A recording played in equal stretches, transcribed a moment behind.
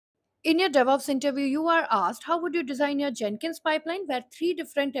In your DevOps interview, you are asked how would you design your Jenkins pipeline where three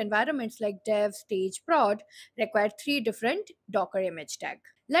different environments like dev, stage, prod require three different Docker image tag.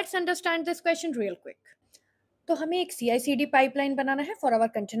 Let's understand this question real quick. तो हमें एक CI/CD pipeline बनाना है for our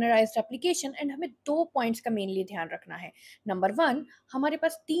containerised application and हमें दो points का mainly ध्यान रखना है। नंबर वन, हमारे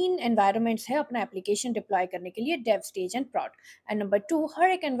पास तीन एनवायरनमेंट्स है अपना एप्लीकेशन डिप्लॉय करने के लिए, Dave, stage and prod. And number two,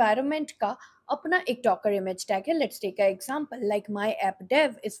 हर एक एनवायरनमेंट का अपना एक डॉकर इमेज टैग है। Let's take a example like my app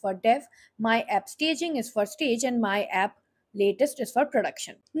Dave is for Dave, my app staging is for stage, and my app latest is for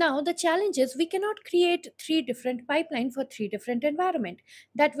production. Now the challenge is we cannot create three different pipeline for three different environment.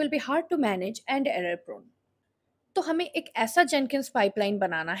 That will be hard to manage and error prone. तो हमें एक ऐसा Jenkins pipeline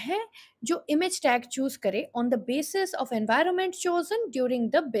बनाना है जो image tag choose करे on the basis of environment chosen during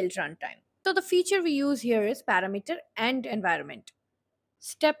the build run time. So the feature we use here is parameter and environment.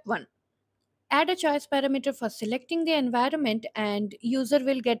 Step 1. Add a choice parameter for selecting the environment and user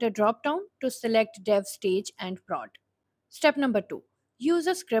will get a drop down to select dev, stage and prod. Step number 2.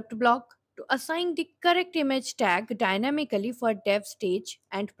 Use a script block to assign the correct image tag dynamically for dev, stage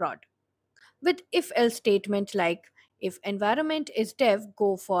and prod. With if else statement like if environment is dev, go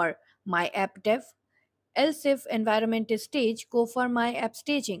for my app dev, else if environment is stage, go for my app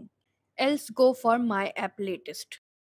staging, else go for my app latest.